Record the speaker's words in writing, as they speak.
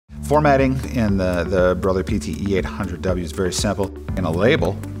Formatting in the Brother PT-E800W is very simple. In a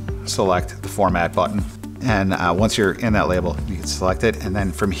label, select the format button, and once you're in that label, you can select it, and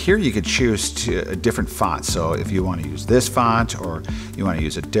then from here you could choose a different font. So if you want to use this font or you want to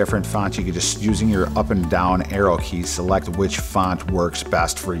use a different font, you could just, using your up and down arrow keys, select which font works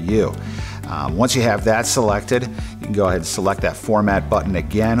best for you. Once you have that selected, you can go ahead and select that format button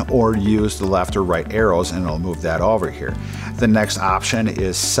again, or use the left or right arrows and it'll move that over here. The next option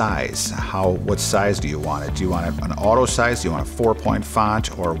is size. What size do you want it? Do you want an auto size? Do you want a 4-point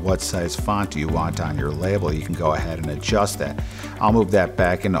font? Or what size font do you want on your label? You can go ahead and adjust that. I'll move that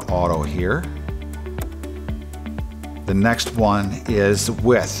back into auto here. The next one is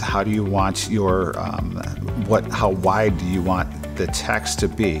width. How do you want your, how wide do you want the text to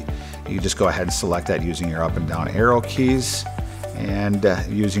be? You just go ahead and select that using your up and down arrow keys, and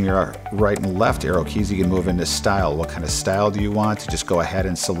using your right and left arrow keys you can move into style. What kind of style do you want? Just go ahead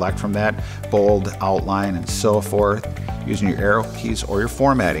and select from that, bold, outline, and so forth. Using your arrow keys or your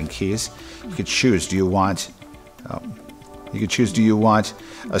formatting keys, you could choose, do you want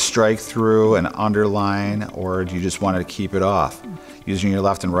a strike through, an underline, or do you just want to keep it off? Using your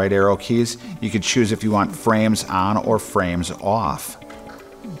left and right arrow keys, you could choose if you want frames on or frames off.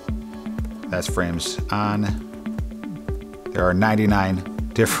 That's frames on. There are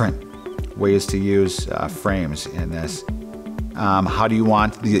 99 different ways to use frames in this. How do you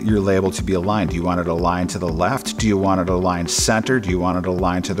want your label to be aligned? Do you want it aligned to the left? Do you want it aligned center? Do you want it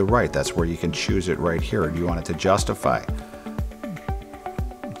aligned to the right? That's where you can choose it right here. Do you want it to justify?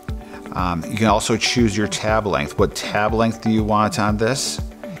 You can also choose your tab length. What tab length do you want on this?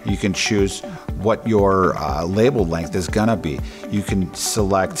 You can choose what your label length is gonna be. You can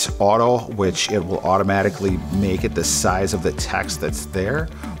select auto, which it will automatically make it the size of the text that's there,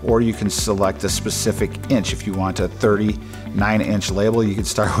 or you can select a specific inch. If you want a 39-inch label, you can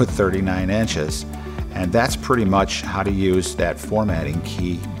start with 39 inches. And that's pretty much how to use that formatting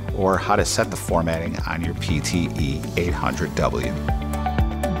key, or how to set the formatting on your PT-E800W.